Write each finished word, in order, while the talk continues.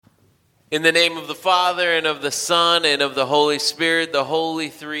In the name of the Father, and of the Son, and of the Holy Spirit, the Holy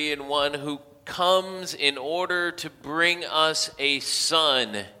Three in One, who comes in order to bring us a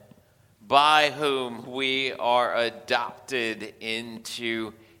Son, by whom we are adopted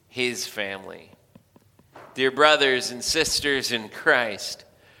into His family. Dear brothers and sisters in Christ,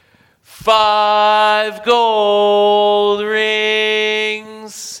 5 gold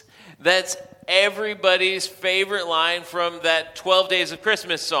rings. That's everybody's favorite line from that 12 Days of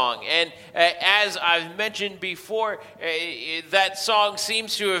Christmas song. And as I've mentioned before, that song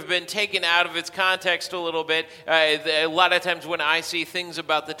seems to have been taken out of its context a little bit. A lot of times when I see things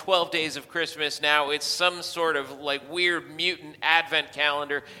about the 12 Days of Christmas now, it's some sort of like weird mutant advent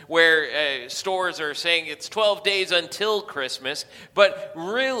calendar where stores are saying it's 12 days until Christmas. But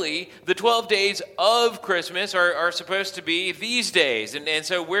really, the 12 days of Christmas are supposed to be these days. And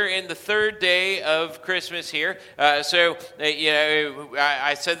so we're in the third day of Christmas here. I said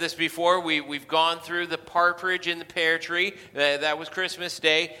this before. We've gone through the partridge in the pear tree. That was Christmas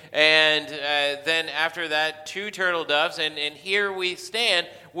Day. And then after that, 2 turtle doves. And here we stand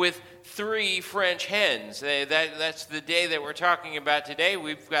with 3 French hens. That's the day that we're talking about today.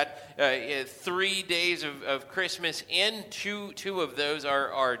 We've got 3 days of Christmas in. Two of those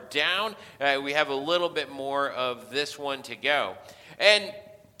are down. We have a little bit more of this one to go. And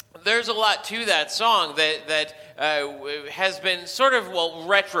there's a lot to that song that has been sort of,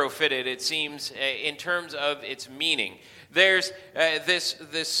 retrofitted, it seems, in terms of its meaning. There's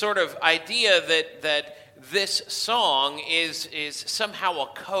this sort of idea that this song is somehow a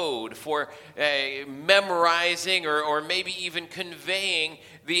code for memorizing or maybe even conveying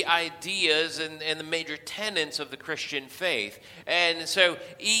the ideas and the major tenets of the Christian faith. And so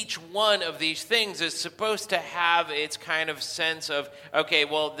each one of these things is supposed to have its kind of sense of, okay,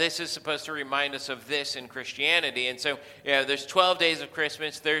 well, this is supposed to remind us of this in Christianity. And so, there's 12 days of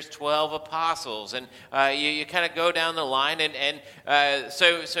Christmas, there's 12 apostles, and you kind of go down the line, and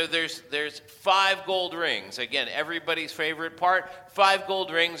so there's 5 gold rings. Again, everybody's favorite part. 5 gold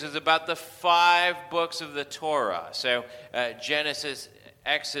rings is about the 5 books of the Torah. So Genesis,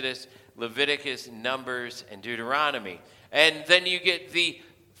 Exodus, Leviticus, Numbers, and Deuteronomy. And then you get the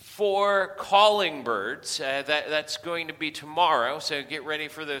 4 calling birds. That's going to be tomorrow, so get ready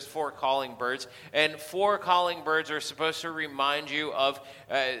for those 4 calling birds. And 4 calling birds are supposed to remind you of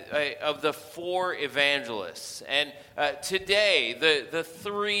the 4 evangelists. And today, the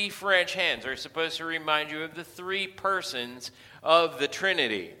 3 French hens are supposed to remind you of the 3 persons of the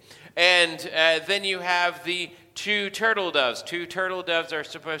Trinity. And then you have the 2 turtle doves. 2 turtle doves are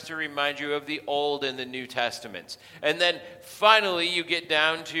supposed to remind you of the Old and the New Testaments. And then finally you get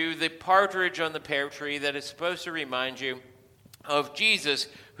down to the partridge on the pear tree that is supposed to remind you of Jesus,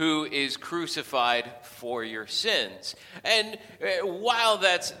 who is crucified for your sins. And while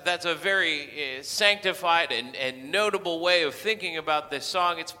that's a very sanctified and notable way of thinking about this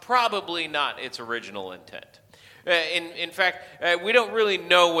song, it's probably not its original intent. In fact, we don't really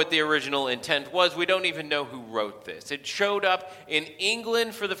know what the original intent was. We don't even know who wrote this. It showed up in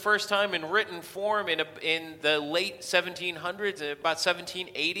England for the first time in written form in the late 1700s, about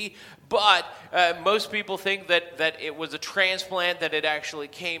 1780. But most people think that it was a transplant, that it actually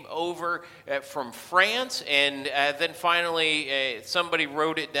came over from France, and then finally somebody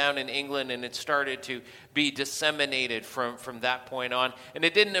wrote it down in England, and it started to be disseminated from that point on. And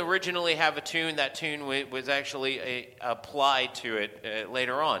it didn't originally have a tune. That tune was actually applied to it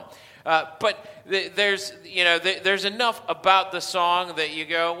later on. But there's enough about the song that you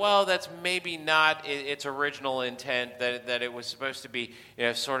go, well, that's maybe not its original intent, that it was supposed to be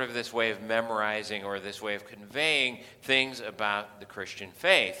sort of this way of memorizing or this way of conveying things about the Christian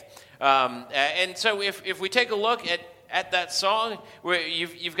faith. And so if we take a look at that song, where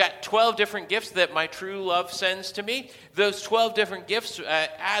you've got 12 different gifts that my true love sends to me. Those 12 different gifts,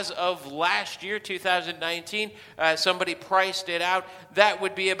 as of last year, 2019, somebody priced it out. That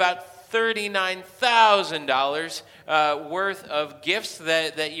would be about $39,000 worth of gifts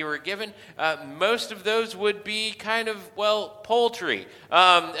that you were given. Most of those would be kind of, poultry.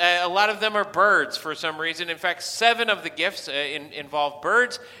 A lot of them are birds for some reason. In fact, 7 of the gifts involve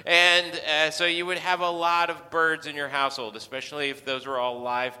birds, and so you would have a lot of birds in your household, especially if those were all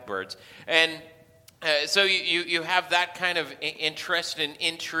live birds. And so you have that kind of interest and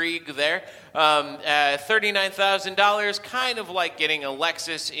intrigue there. $39,000, kind of like getting a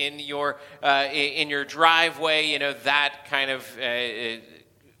Lexus in your driveway. That kind of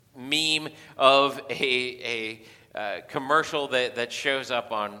meme of a commercial that shows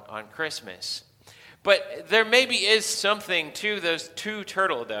up on Christmas. But there maybe is something to those 2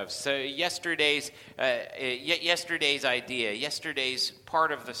 turtle doves. So yesterday's idea, yesterday's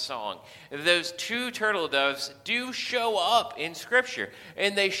part of the song. Those two turtle doves do show up in Scripture,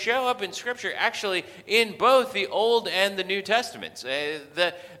 and they show up in Scripture actually in both the Old and the New Testaments.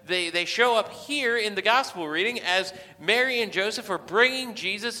 They show up here in the gospel reading as Mary and Joseph are bringing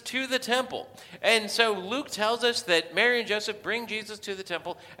Jesus to the temple. And so Luke tells us that Mary and Joseph bring Jesus to the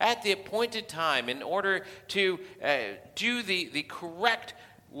temple at the appointed time in order to do the correct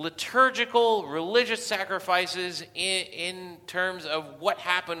liturgical, religious sacrifices in terms of what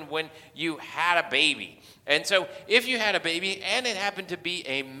happened when you had a baby. And so if you had a baby and it happened to be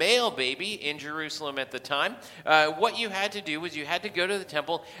a male baby in Jerusalem at the time, what you had to do was you had to go to the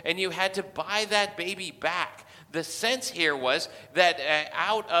temple and you had to buy that baby back. The sense here was that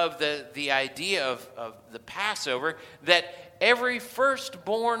out of the idea of the Passover, that every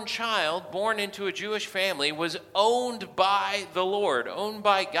firstborn child born into a Jewish family was owned by the Lord, owned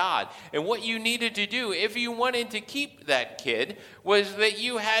by God. And what you needed to do if you wanted to keep that kid was that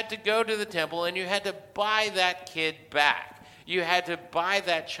you had to go to the temple and you had to buy that kid back. You had to buy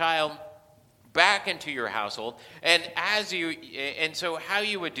that child back into your household. And so how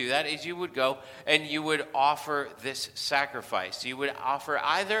you would do that is you would go and you would offer this sacrifice. You would offer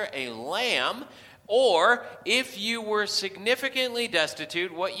either a lamb, or if you were significantly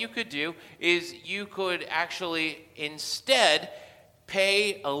destitute, what you could do is you could actually instead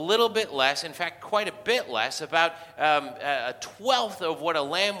pay a little bit less, in fact, quite a bit less, about a 1/12 of what a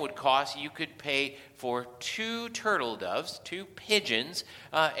lamb would cost. You could pay for 2 turtle doves, 2 pigeons,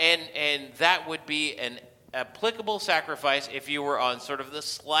 and that would be an applicable sacrifice if you were on sort of the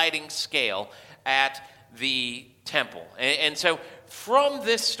sliding scale at the temple. And so from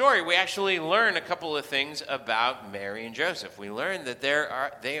this story, we actually learn a couple of things about Mary and Joseph. We learn that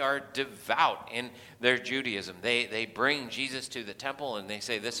they are devout in their Judaism. They bring Jesus to the temple and they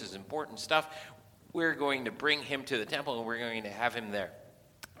say, this is important stuff. We're going to bring him to the temple and we're going to have him there.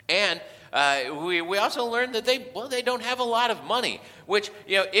 And we also learned that they don't have a lot of money, which,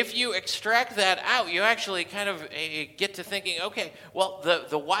 if you extract that out, you actually kind of get to thinking, okay, well,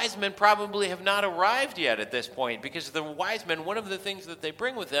 the wise men probably have not arrived yet at this point, because the wise men, one of the things that they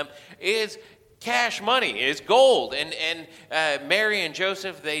bring with them is cash money, is gold. And Mary and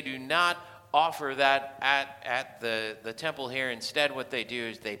Joseph, they do not offer that at the temple here. Instead, what they do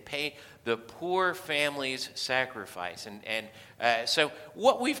is they pay the poor family's sacrifice. And so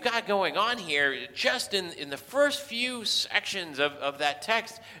what we've got going on here, just in the first few sections of that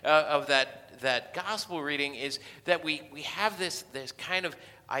text, of that gospel reading, is that we have this kind of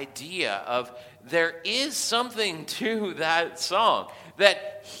idea of there is something to that song,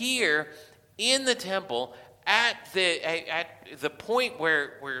 that here in the temple, at the point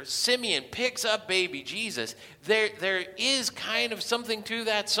where Simeon picks up baby Jesus, there is kind of something to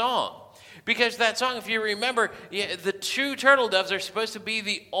that song. Because that song, if you remember, the 2 turtle doves are supposed to be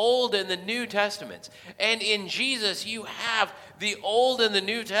the Old and the New Testaments. And in Jesus, you have the Old and the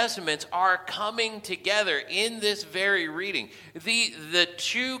New Testaments are coming together in this very reading. The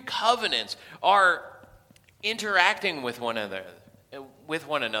 2 covenants are interacting with one another.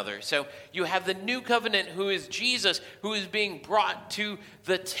 So you have the new covenant, who is Jesus, who is being brought to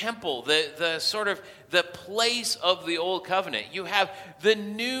the temple, the sort of the place of the old covenant. You have the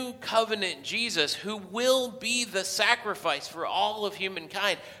new covenant Jesus, who will be the sacrifice for all of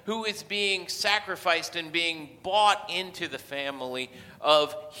humankind, who is being sacrificed and being bought into the family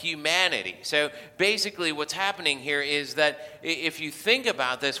of humanity. So basically what's happening here is that, if you think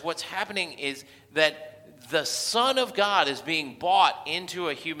about this, what's happening is that the Son of God is being bought into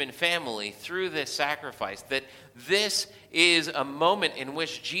a human family through this sacrifice, that this is a moment in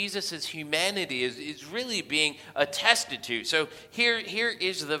which Jesus' humanity is really being attested to. So here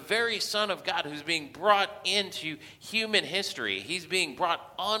is the very Son of God who's being brought into human history. He's being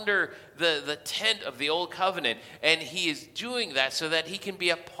brought under the tent of the old covenant, and he is doing that so that he can be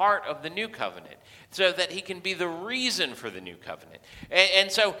a part of the new covenant, so that he can be the reason for the new covenant. And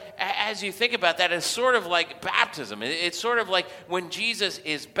so as you think about that, it's sort of like baptism. It's sort of like when Jesus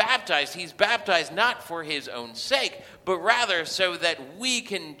is baptized, he's baptized not for his own sake, but rather so that we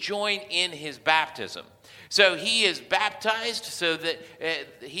can join in his baptism. So he is baptized so that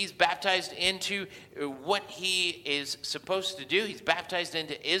he's baptized into what he is supposed to do. He's baptized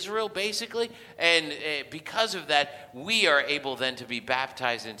into Israel, basically. And because of that, we are able then to be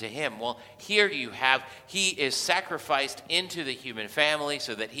baptized into him. Well, here you have, he is sacrificed into the human family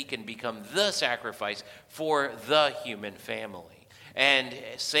so that he can become the sacrifice for the human family. and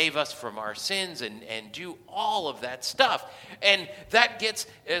save us from our sins and do all of that stuff. And that gets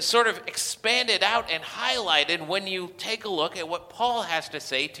sort of expanded out and highlighted when you take a look at what Paul has to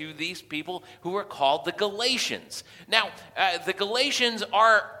say to these people who are called the Galatians. Now, the Galatians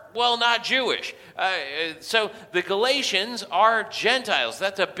are, well, not Jewish. So the Galatians are Gentiles.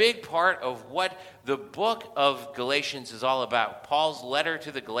 That's a big part of what the book of Galatians is all about. Paul's letter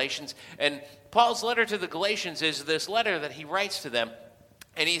to the Galatians. And Paul's letter to the Galatians is this letter that he writes to them.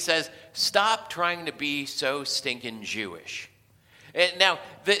 And he says, stop trying to be so stinking Jewish. And now,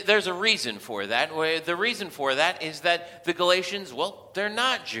 there's a reason for that. The reason for that is that the Galatians, well, they're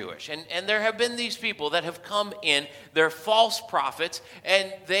not Jewish. And there have been these people that have come in, they're false prophets,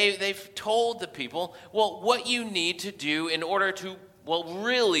 and they've told the people, well, what you need to do in order to, well,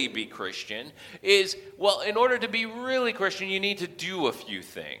 really be Christian is, well, in order to be really Christian, you need to do a few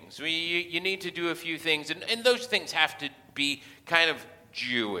things. You need to do a few things, and those things have to be kind of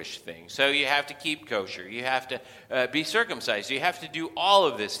Jewish things. So you have to keep kosher. You have to be circumcised. You have to do all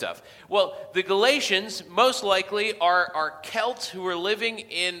of this stuff. Well, the Galatians most likely are Celts who are living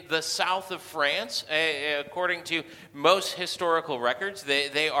in the south of France. According to most historical records,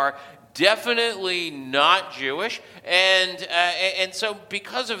 they are definitely not Jewish. And so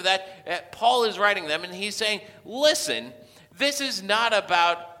because of that, Paul is writing them, and he's saying, listen, this is not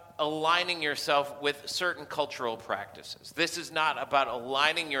about aligning yourself with certain cultural practices. This is not about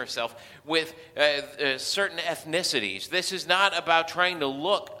aligning yourself with certain ethnicities. This is not about trying to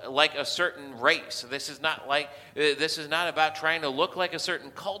look like a certain race. This is not about trying to look like a certain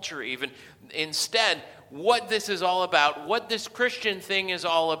culture even. Instead, what this is all about, what this Christian thing is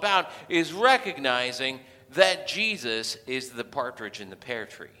all about, is recognizing that Jesus is the partridge in the pear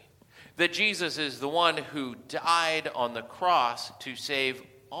tree. That Jesus is the one who died on the cross to save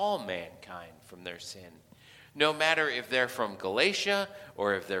all mankind from their sin. No matter if they're from Galatia,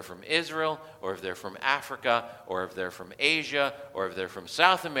 or if they're from Israel, or if they're from Africa, or if they're from Asia, or if they're from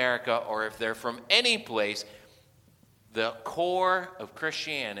South America, or if they're from any place, the core of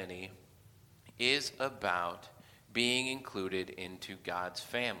Christianity is about being included into God's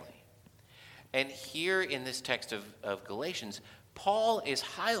family. And here in this text of Galatians, Paul is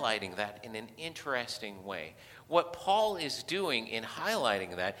highlighting that in an interesting way. What Paul is doing in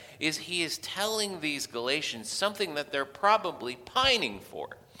highlighting that is he is telling these Galatians something that they're probably pining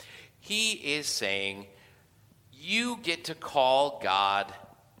for. He is saying, you get to call God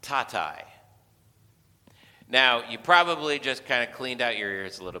Tatai. Now, you probably just kind of cleaned out your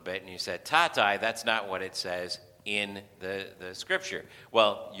ears a little bit and you said, Tatai, that's not what it says in the scripture.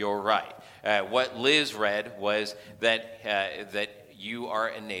 Well, you're right. What Liz read was that you are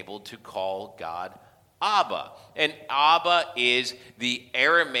enabled to call God Abba. And Abba is the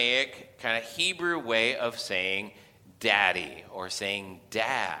Aramaic kind of Hebrew way of saying daddy or saying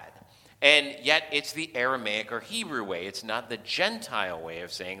dad. And yet it's the Aramaic or Hebrew way. It's not the Gentile way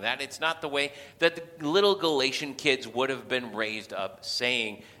of saying that. It's not the way that the little Galatian kids would have been raised up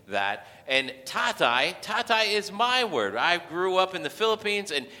saying that. And Tatai is my word. I grew up in the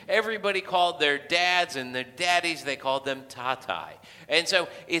Philippines, and everybody called their dads and their daddies, they called them Tatai. And so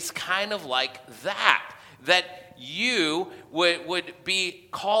it's kind of like that you would be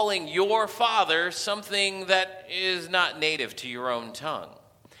calling your father something that is not native to your own tongue.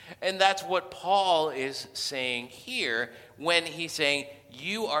 And that's what Paul is saying here when he's saying,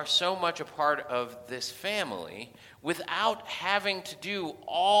 you are so much a part of this family without having to do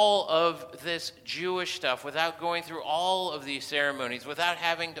all of this Jewish stuff, without going through all of these ceremonies, without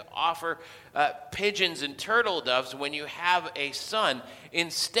having to offer pigeons and turtle doves when you have a son.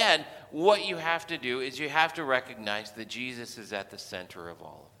 Instead, what you have to do is you have to recognize that Jesus is at the center of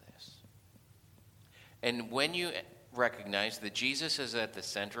all of this. And when you recognize that Jesus is at the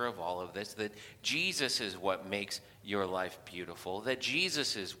center of all of this, that Jesus is what makes your life beautiful, that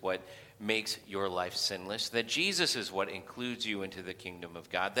Jesus is what makes your life sinless, that Jesus is what includes you into the kingdom of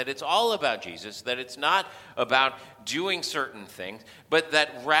God, that it's all about Jesus, that it's not about doing certain things, but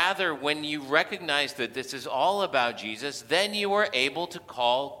that rather when you recognize that this is all about Jesus, then you are able to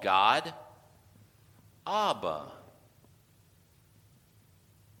call God Abba.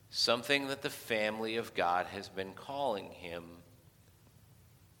 Something that the family of God has been calling him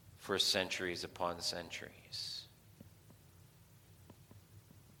for centuries upon centuries.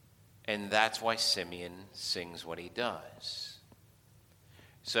 And that's why Simeon sings what he does.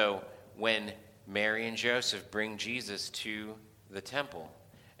 So when Mary and Joseph bring Jesus to the temple,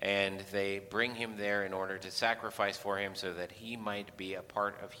 and they bring him there in order to sacrifice for him so that he might be a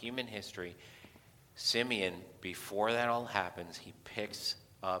part of human history, Simeon, before that all happens, he picks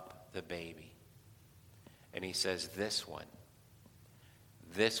up the baby. And he says, this one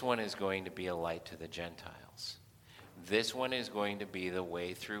This one is going to be a light to the Gentiles. This one is going to be the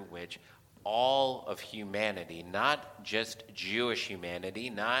way through which all of humanity, not just Jewish humanity,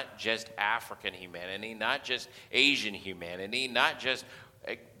 not just African humanity, not just Asian humanity, not just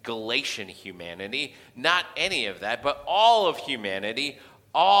Galatian humanity, not any of that, but all of humanity,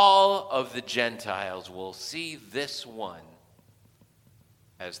 all of the Gentiles will see this one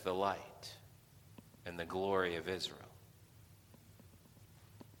as the light and the glory of Israel.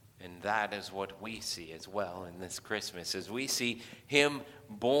 And that is what we see as well in this Christmas. As we see him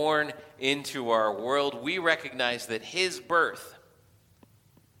born into our world, we recognize that his birth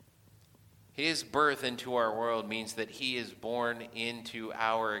into our world means that he is born into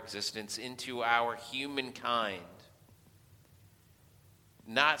our existence, into our humankind.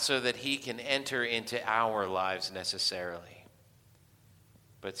 Not so that he can enter into our lives necessarily,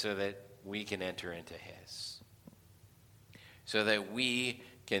 but so that we can enter into his. So that we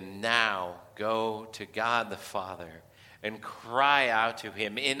can now go to God the Father and cry out to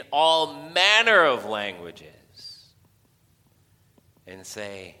him in all manner of languages and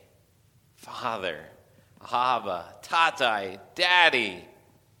say, Father, Abba, Tatai, Daddy.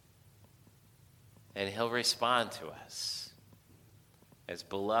 And he'll respond to us as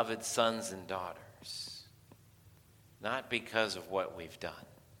beloved sons and daughters, not because of what we've done,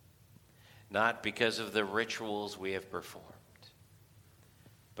 not because of the rituals we have performed,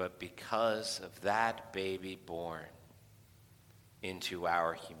 but because of that baby born into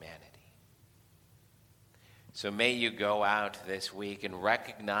our humanity. So may you go out this week and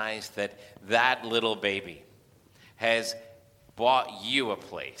recognize that that little baby has bought you a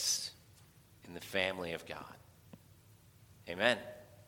place in the family of God. Amen.